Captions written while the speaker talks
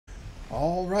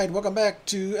Alright, welcome back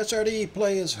to SRD.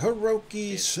 Play as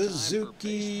Hiroki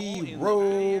Suzuki.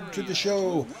 Road to the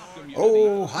show.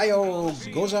 Ohio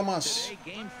gozaimasu.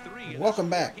 Welcome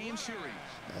back.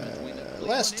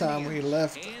 Last time we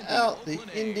left out, the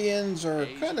Indians are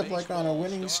kind of like on a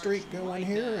winning streak going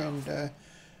here, and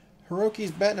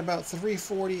Hiroki's batting about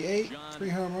 348, 3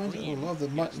 home runs. I love the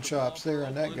mutton chops there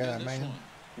on that guy, man.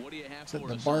 It's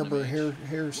the barber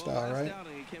hairstyle, right?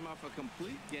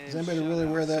 Does anybody really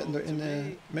wear that in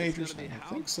the majors? I don't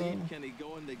think so.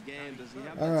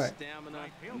 All right.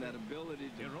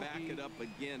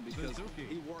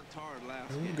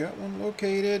 We got one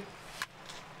located.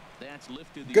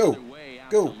 Go,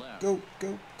 go, go,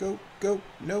 go, go, go.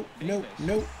 Nope, nope,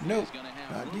 nope, nope.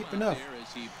 Not deep enough.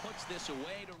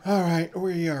 All right,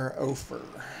 we are 0 for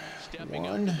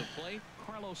 1.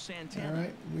 All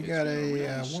right, we got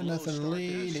a 1-0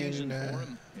 lead,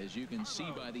 and as you can see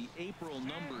by the April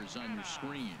numbers on your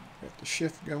screen. Got the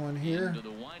shift going here. Into the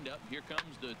windup, here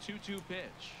comes the 2-2 pitch.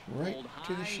 Right Hold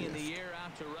to the high shift. in the air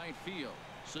out to right field.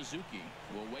 Suzuki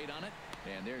will wait on it,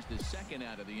 and there's the second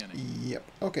out of the inning. Yep.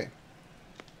 Okay.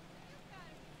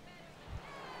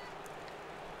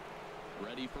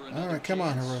 Ready for All right, come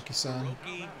on, Hiroki-san.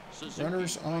 Suzuki.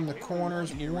 Runners on the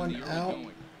corners, 1 out.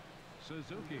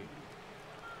 Suzuki.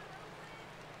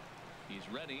 He's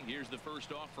ready. Here's the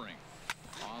first offering.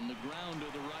 On the ground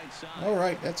to the right side. All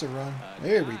right, that's a run.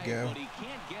 There we go. But he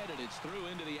can't get it. It's through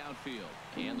into the outfield.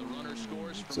 And the runner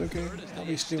scores It's from okay. third as I'll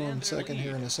they be stealing extend their second lead.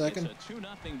 here in a second. It's a 2-0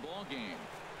 ball game.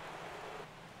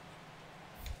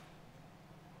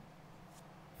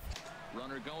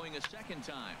 Runner going a second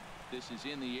time. This is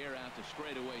in the air out to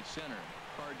straightaway center.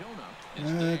 Cardona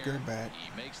is there. Good bat.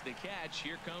 He makes the catch.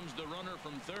 Here comes the runner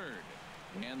from third.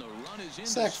 And the run is in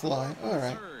Sack to score fly. from All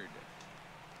right. third.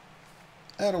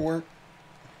 That'll work.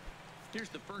 Here's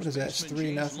the first What is that? It's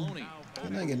baseman, 3-0. James Loney.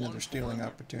 Can I get another stealing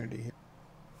opportunity here?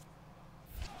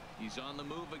 He's on the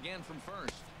move again from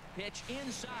first. Pitch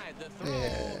inside the throw.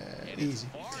 Yeah, And easy.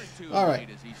 it's far too All late right.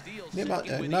 as he steals Get my,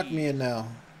 second with knock ease. me in now.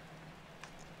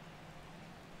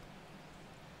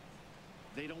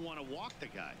 They don't want to walk the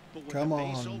guy, but with Come the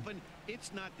base on. open,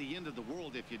 it's not the end of the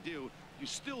world if you do. You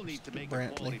still need to Mr. make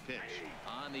Brantley. a quality pitch.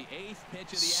 On the 8th pitch of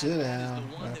the Sit at-bat is down.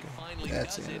 the one Okay. that finally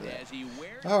That's does the end it of that. as he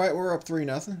wears All right, we're up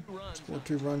 3-0. runs Scored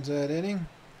 2 runs that inning.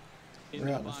 into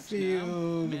We're out in the box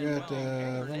field. We now. got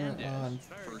Manuel runner Hernandez. on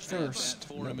First at-bat first.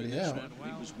 for him in Nobody this out. one.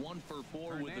 He was 1 for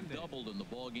 4 with a double in the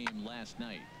ball game last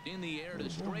night. In the air to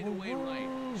straightaway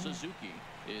right. Suzuki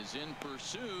is in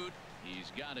pursuit.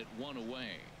 He's got it 1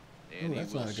 away. And Ooh,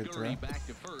 that's he will not a good scurry throw. back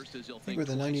to first as he'll I think think with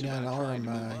a twice 99 about trying arm, to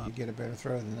move you up. get a better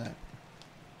throw than that.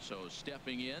 So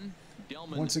stepping in,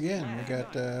 Delman. Once again, we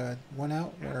got 1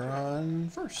 out. We're on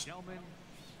first.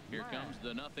 Here comes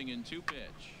the 0-2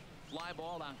 pitch. Fly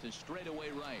ball out to straightaway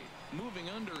right. Moving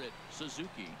under it,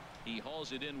 Suzuki. He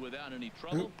hauls it in without any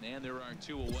trouble, Oop. and there are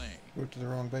 2 away. Go to the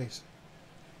wrong base.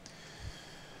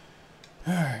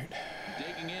 All right.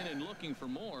 Digging in and looking for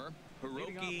more,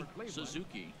 Hiroki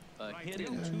Suzuki. A hit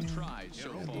in 2 tries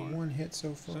so Had the far. 1 hit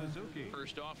so far. Suzuki.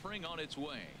 First offering on its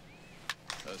way.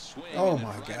 A swing. Oh and a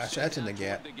my drive gosh, sent that's in the out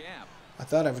gap. toward the gap. I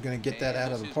thought I was going to get that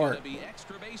out of the park. And this is gonna be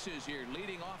extra bases here,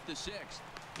 leading off the 6th.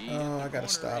 He Oh, hit the I gotta corner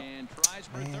stop. and tries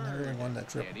for Man, I third. really wanted that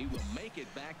triple. And he will make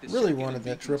it back to Really second wanted and be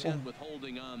that triple. content with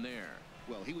holding on there.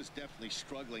 Well, he was definitely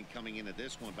struggling coming into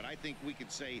this one, but I think we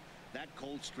could say that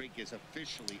cold streak is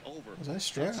officially over. Was I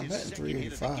struggling? I'm That's his batting second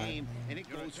hit of the 385. game, and it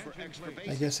goes for extra I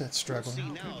bases. guess that's struggling.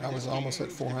 We'll see now if I was this almost game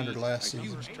at proves to 400 be last a season.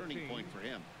 huge turning point for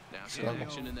him. Now some Struggle.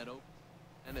 action in that open.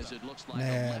 And as it looks like Nah, the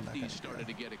I'm not lefty gonna started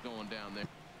go. to get it going down there.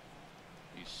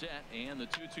 He's set, and the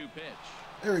 2-2 pitch.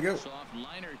 There we go. Soft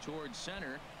liner towards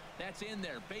center. That's in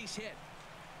there. Base hit.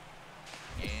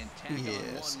 And tack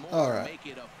Yes. on one more All to right. make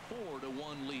it a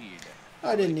 4-1 lead.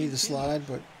 I didn't need the slide,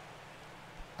 but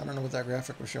I don't know what that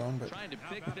graphic was showing. But Trying to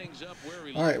pick things up where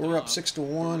we all right, left we're up off.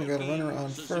 6-1. We got a runner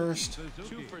on Suzuki. first.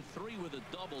 2 for 3 with a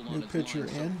double New on his pitcher line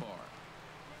so in. far.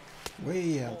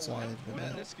 Way outside. But Man,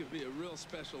 that, this could be a real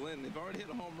special inning. They've already hit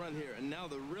a home run here, and now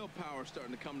the real power is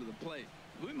starting to come to the plate.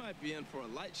 We might be in for a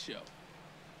light show.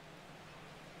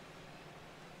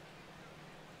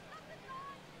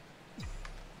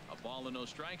 A ball and no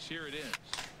strikes. Here it is.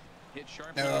 Hit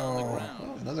sharply on the oh,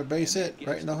 ground. another base And hit that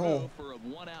right in the gets hole. through for a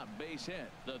 1-out base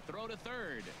hit. The throw to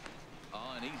third.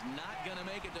 Oh, and he's not going to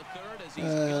make it to third as he's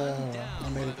gunned down I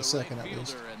made by it the to second right at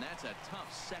least. fielder, and that's a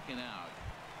tough second out.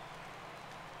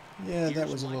 Yeah, that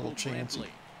Here's was a little Michael chancy. Brantley.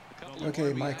 A couple of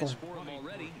Okay, RBIs Michael. for him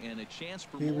already, and a chance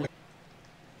for Here we more.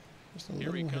 Just a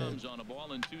Here he little comes head. on a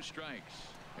ball and 2 strikes.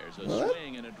 There's a What?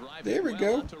 swing and a drive There we well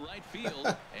go. out to right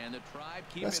field, and the Tribe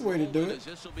keep That's it the way to do rolling it. as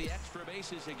this will be extra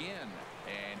bases again.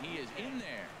 And he is in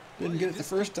Didn't get it the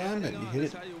first time, but you hit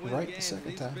it right the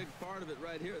second time. Big part of it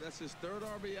right here. That's his third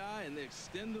RBI, and they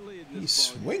extend the lead in He's this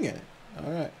ball game. swinging it.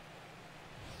 All right.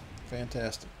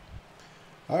 Fantastic.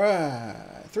 All right.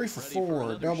 3 for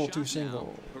 4, double, 2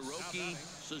 singles. Hiroki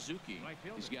Suzuki.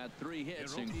 He's got 3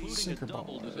 hits, including Sinker a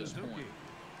double ball. to this point.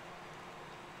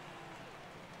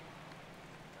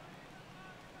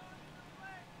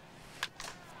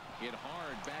 Hit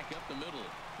hard back up the middle.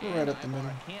 We're right up the middle.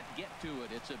 Can't get to it.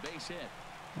 It's a base hit.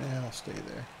 Yeah, I'll stay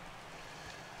there.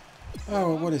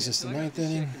 Oh, what is this, the 9th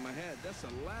inning? My head. That's the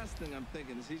last thing I'm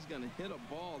thinking is he's going to hit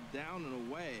a ball down and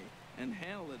away and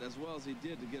handle it as well as he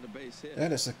did to get a base hit.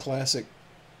 That is a classic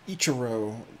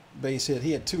Ichiro base hit.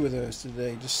 He had 2 of those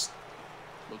today. Just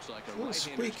looks like a little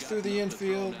squeak through the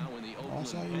infield.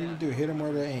 That's all you need to do. Hit them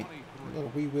where they ain't. A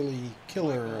little Wee Willie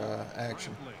killer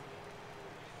action.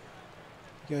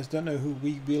 You guys don't know who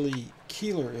Wee Willie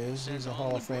Keeler is. He's a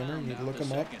Hall of Famer. You need to look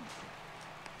him up.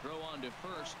 Throw on to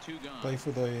first, 2 gone. Play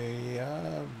for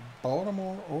the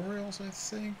Baltimore Orioles, I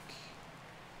think.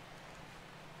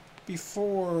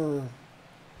 Before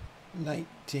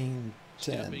 1910.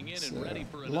 Stepping in and ready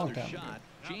for long another time shot.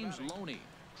 ago. James Loney,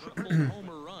 triple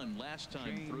homer run last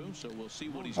time through, so we'll see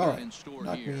what he's All got right, in store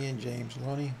knock here. me in, James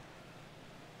Loney.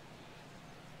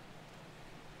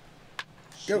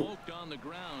 Go. Smoked on the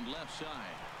ground, left side.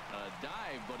 A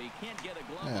dive, but he can't get a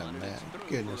glove Oh, on it. man, It's through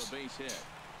goodness. for a base hit.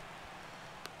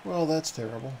 Well, that's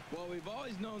terrible. Well, we've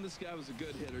always known this guy was a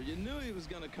good hitter. You knew he was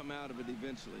going to come out of it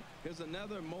eventually. Here's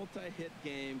another multi-hit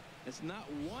game. It's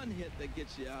not one hit that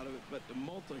gets you out of it, but the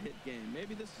multi-hit game.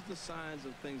 Maybe this is the signs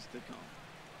of things to come.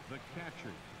 The catcher,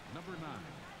 number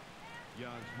 9,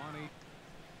 Yasmani.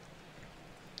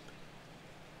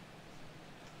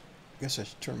 Guess I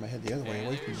should turn my head the other way, And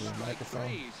away from there's the strike microphone.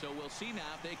 3, so we'll see now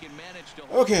if they can manage to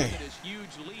hold Okay. on to this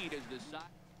huge lead as the side.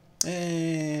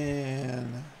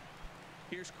 And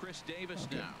Here's Chris Davis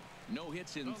now. No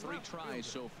hits in 3 tries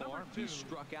so far. He's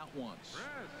struck out once.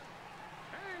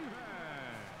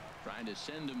 Trying to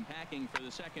send him packing for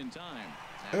the second time.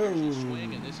 Now there's a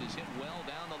swing, and this is hit well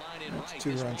down the line in That's right. a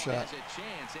 2-run This ball shot. has a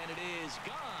chance, and it is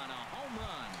gone. A home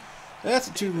run. that's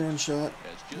a 2-run shot.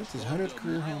 That's That's just his loved 100th a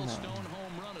career home milestone run.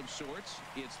 home run of sorts.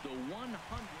 It's the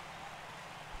 100th.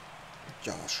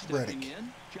 Josh Stepping Reddick.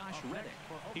 in, Josh Reddick.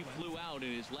 He flew out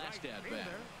in his last at bat.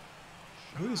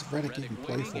 Who does Reddick even Reddick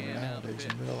play for waiting, and now the nowadays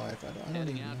in pitch. real life? I don't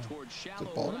Heading even out know. towards Is shallow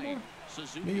it Baltimore? right.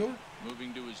 Suzuki New York?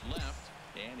 moving to his left,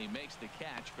 and he makes the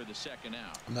catch for the second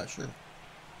out. I'm not sure.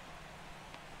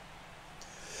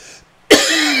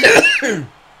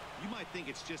 You might think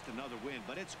it's just another win,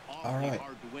 but it's awfully All right.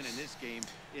 hard to win in this game,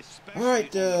 especially All right, on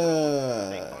the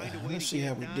road. They find a way let's to see get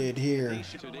how it we done. did here. They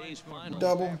should Today's final.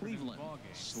 Double. Cleveland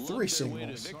slugged 3 their way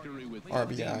to singles. victory with RBI,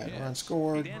 15 run hits.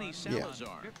 scored. Danny Yeah.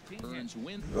 Salazar earns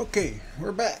win. Okay,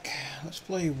 we're back. Let's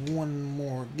play one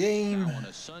more game. Now on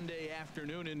a Sunday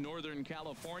afternoon in Northern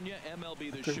California,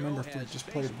 MLB The I couldn't Show remember if we has just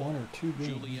played baseball. 1 or 2 games.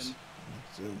 Julian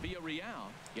So,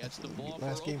 Villarreal gets the the ball for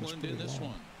last game was Oakland in pretty this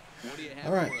long. one. What do you have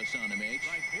All right. for us on him, H?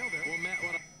 Well, Matt,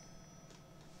 what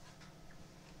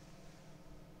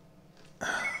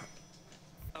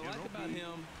I like about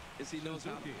him is he knows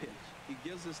how to pitch. He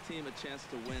gives his team a chance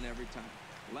to win every time.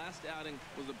 Last outing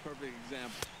was a perfect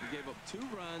example. He gave up 2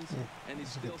 runs, and he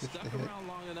that's a good still pitch stuck to hit. around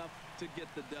long enough to get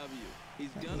the W. He's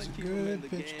That gonna was a keep him in good the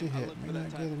pitch to game. I hit. look May for that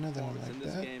not type get of another one performance in like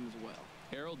this that. game as well.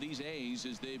 Harold, these A's,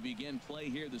 as they begin play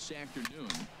here this afternoon,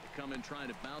 come in trying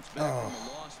to bounce back from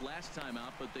a loss last time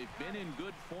out, but they've been in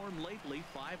good form lately,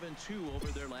 5-2 over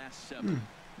their last 7.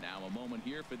 Now a moment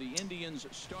here for the Indians'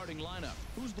 starting lineup.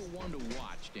 Who's the one to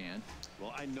watch, Dan?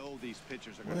 Well, I know these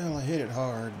pitchers are going to well, I hit it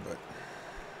hard, but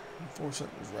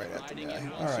unfortunately it was right at the Riding guy.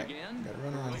 in All once right, again, got a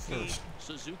runner on Hiroki first.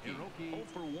 Suzuki, 0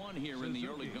 for 1 here in the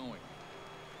early going.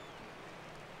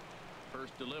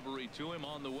 First delivery to him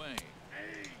on the way.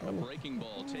 A breaking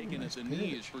ball taken nice at the pitch.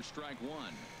 knees for strike 1.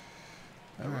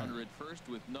 A All right. runner at first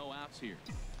with no outs here.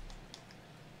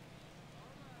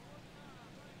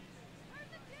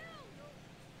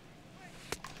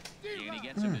 And he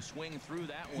gets him to swing through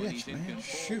that one. Pitch, He's in man. control.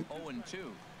 Shoot. 0-2.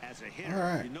 As a hitter, All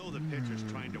right. you know the pitcher's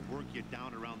trying to work you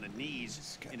down around the knees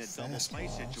He's got in a double play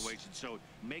fastballs. situation. So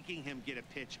making him get a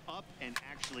pitch up and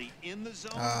actually in the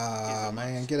zone Ah, is a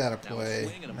man, must. get out of Now a play.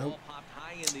 swing and a Nope. ball popped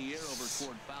high in the air over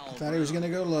toward foul. I thought he was going to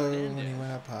go low when he Hernandez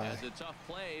went up high. has a tough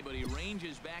play, but he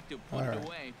ranges back to put All it right.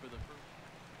 away for the first.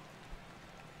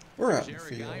 We're out in the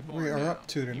Eric field. Ibar We are now. up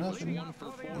 2-0. He was 1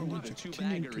 for 4 We with need a to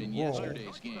continue 2-bagger in to roll.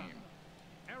 yesterday's game.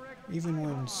 Even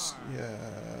when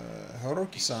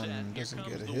Hiroki-san Set. Here doesn't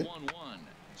comes get a the hit. 1-1.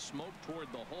 Smoke toward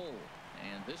the hole,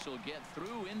 and this will get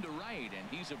through into right, and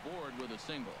he's aboard with a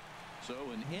single. So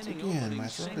an Once inning again, opening my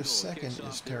throw to single second kicks is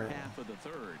off their terrible. half of the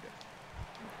third.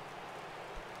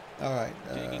 All right,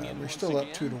 Digging in we're once still up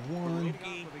again, 2-1.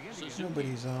 Hiroki, Suzuki.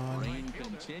 Nobody's on. Rain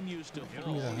continues to Give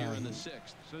fall me the here high in the heat.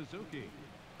 sixth. Suzuki.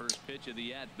 First pitch of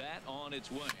the at-bat on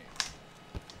its way.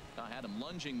 I had him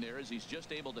lunging there as he's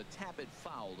just able to tap it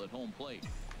foul at home plate.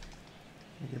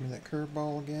 Give me that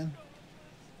curveball again.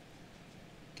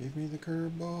 Give me the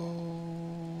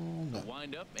curveball. The No,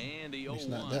 wind up and the at least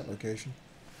not that 0-1. location.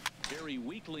 Very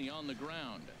weakly on the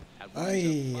ground.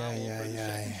 Ay, ay, ay,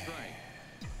 ay.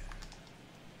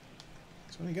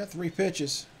 So we got 3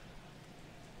 pitches.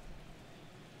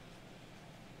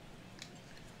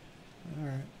 All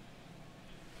right.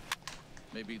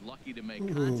 Maybe lucky to make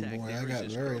Ooh, contact boy, there I as got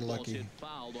his very curveball's lucky. hit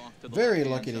fouled off to the Very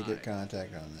left-hand lucky to side. get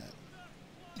contact on that.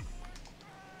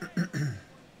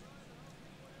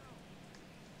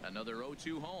 Another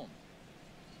 0-2 home.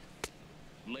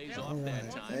 Lays All off that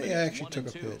right. time. They but it's actually 1 took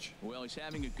and a 2. pitch. Well, he's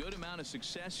having a good amount of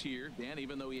success here, Dan,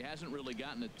 even though he hasn't really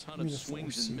gotten a ton Give me of the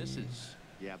swings 4 and seam. misses.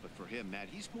 Yeah, but for him, Matt,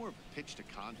 he's more of a pitch to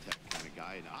contact kind of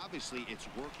guy, and obviously it's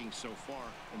working so far.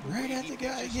 And Right way at he the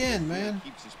guy pitches, again, it really man.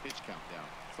 keedoff his pitch count down.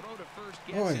 Throw to first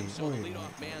gets Oi, him, so oi, the oi,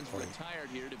 leadoff man's oi. retired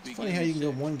here to It's begin funny how the you can go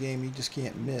sixth. one game, you just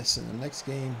can't miss, and the next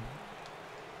game,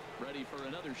 Ready for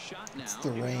another shot now. It's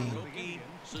the rain. Hiroki,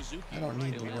 Suzuki. I don't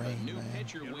need He'll the have rain, a new man.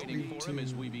 pitcher waiting for him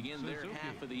as we 3-2. begin their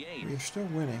half of the we're eighth. still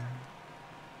winning.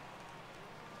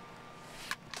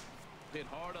 Hit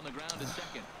hard on the ground to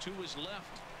second. To his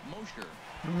left, Mosher.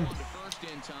 On to first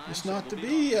in time. It's so not the to leadoff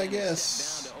be, I man is guess.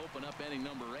 set down to open up inning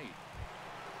number 8.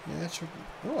 Yeah, that's.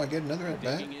 Oh, I get another at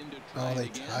bat. Digging in to try Oh, they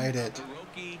again. tied it.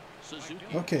 Hiroki, Suzuki.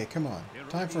 Okay, come on.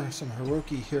 Time for some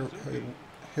Hiroki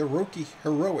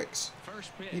heroics.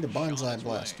 First pitch Need a on bonsai its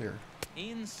blast way. here.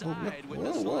 Inside with Whoa,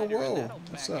 the whoa, slider, whoa. and that'll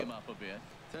What's back up? him up a bit.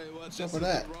 Tell you what, What's this up with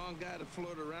is that? the wrong guy to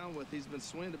float around with. He's been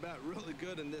swinging about really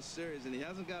good in this series, and he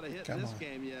hasn't got a hit Come in this on.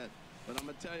 game yet. But I'm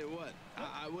going to tell you what,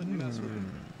 I wouldn't mess with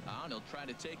him. And he'll try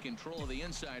to take control of the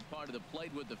inside part of the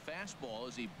plate with the fastball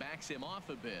as he backs him off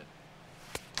a bit.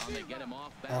 They get him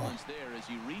off balance there as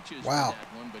he reaches Wow. for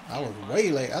that one, but I was can't way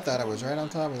find late. it. I thought I was right on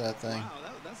top of that thing. Wow,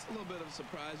 that's a little bit of a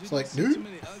surprise. You It's don't like, see dude. too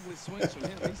many ugly swings from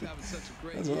him. He's having such a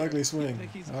great That's an year. ugly swing. I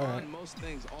think he's All on right. most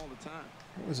things all the time.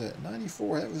 What was it?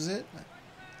 94. That was it.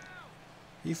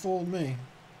 He fooled me.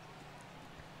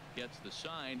 Gets the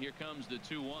sign. Here comes the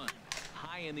 2-1.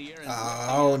 High in the air and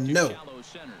Oh, drifting no. out to shallow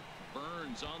center.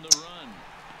 Burns on the run.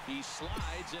 He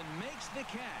slides and makes the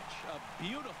catch. A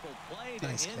beautiful play to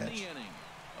Nice end catch. the inning.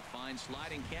 A fine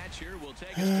sliding catch here will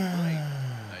take us to break.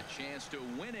 A chance to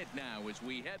win it now as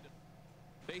we head.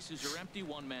 Bases are empty,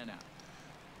 1 man out.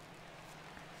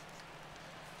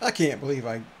 I can't believe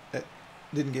I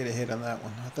didn't get a hit on that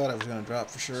one. I thought I was going to drop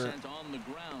for sure. Sent on the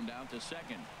ground out to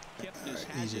second. Kipped All his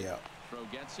right, easy out. Throw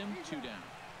gets him, 2 down.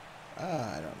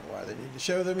 I don't know why they need to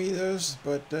show me those,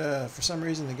 but for some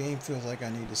reason the game feels like I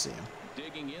need to see them.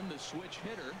 Digging in the switch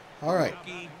hitter. All right,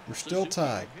 Hiroki, we're still Suzuki.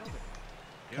 tied.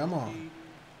 Come on.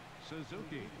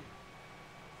 Suzuki.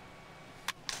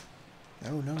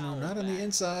 No, no, no, Foul not on the back.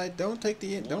 inside. Don't take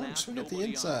the One don't out, swing at the nobody on.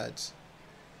 insides.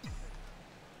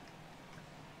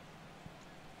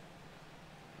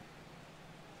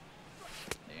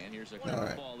 And here's a All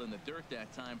right. curveball in the dirt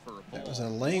that time for a ball. That was a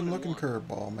lame-looking 1-1.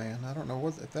 curveball, man. I don't know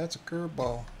what if that's a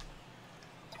curveball.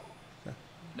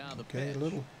 Now the Okay, pitch. a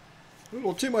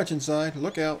little too much inside.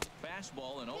 Look out!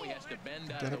 Fastball, and he has to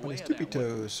bend out Got of up the on way his of tippy that one.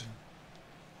 toes.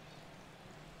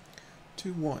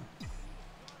 2-1.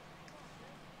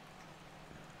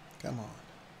 Come on.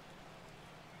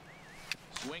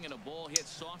 Swinging a ball hit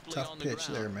softly Tough on the pitch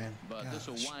ground. there, man. But this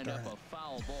will Gosh wind darn up it. a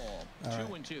foul ball. All 2-2. right.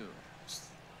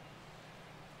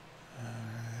 All right,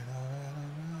 all right,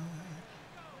 all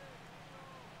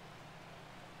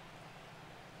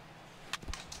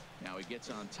Now he gets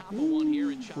on top of one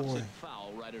here and chops boy. it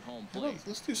foul right at home right. plate.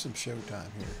 Let's do some showtime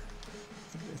here.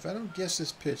 If I don't guess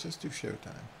this pitch, let's do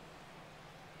showtime.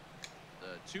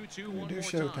 The 2-2 We'll one do more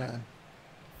showtime. time.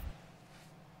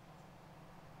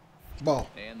 Ball.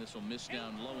 And this will miss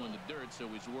down low in the dirt, so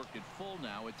he's worked it full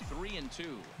now at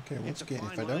 3-2. Okay, once It's a again,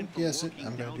 fine if I line don't from guess it, working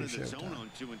I'm going down to do in the zone showtime.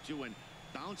 on 2-2 and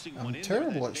bouncing I'm one in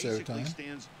terrible there at that basically showtime,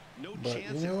 stands no but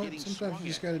chance you know of what? getting Sometimes swung you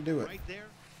just at. got to do it. Right there.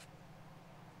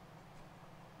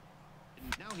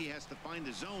 And now he has to find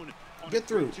the zone on Get a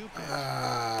through. 3-2 pitch. Inside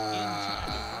Ah.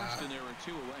 the first, and there were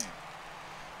 2 away.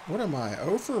 What am I?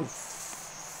 0 for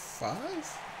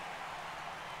 5?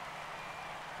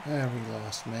 And we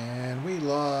lost, man. We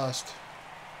lost.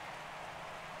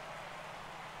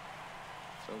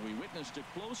 So we witnessed a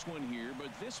close one here, but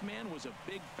this man was a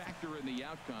big factor in the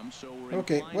outcome, so we're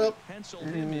Okay, inclined well, to pencil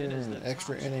him in as the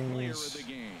extra top player innings. of the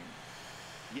game.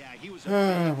 Yeah, he was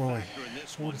Oh boy, factor in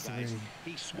this 4 one, to 3. guys.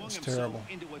 He swung That's himself terrible.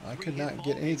 into a I could three-hit not ball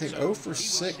get anything. game, 0 so for he was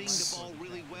seeing 6. the ball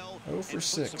really well 0 for and put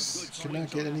some 6. good Could not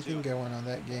swings get on it, anything too. going on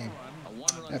that game.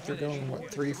 After going,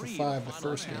 what, 3 for 5 the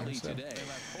first game. So, today.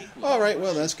 alright,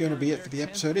 well, that's going to be it for the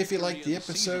episode. If you liked the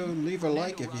episode, leave a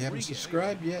like. If you haven't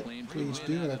subscribed yet, please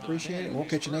do. I appreciate it. We'll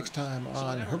catch you next time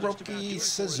on Hiroki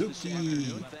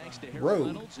Suzuki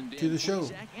Road to the Show.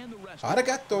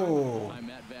 Arigato.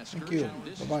 Thank you.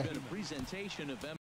 Bye-bye.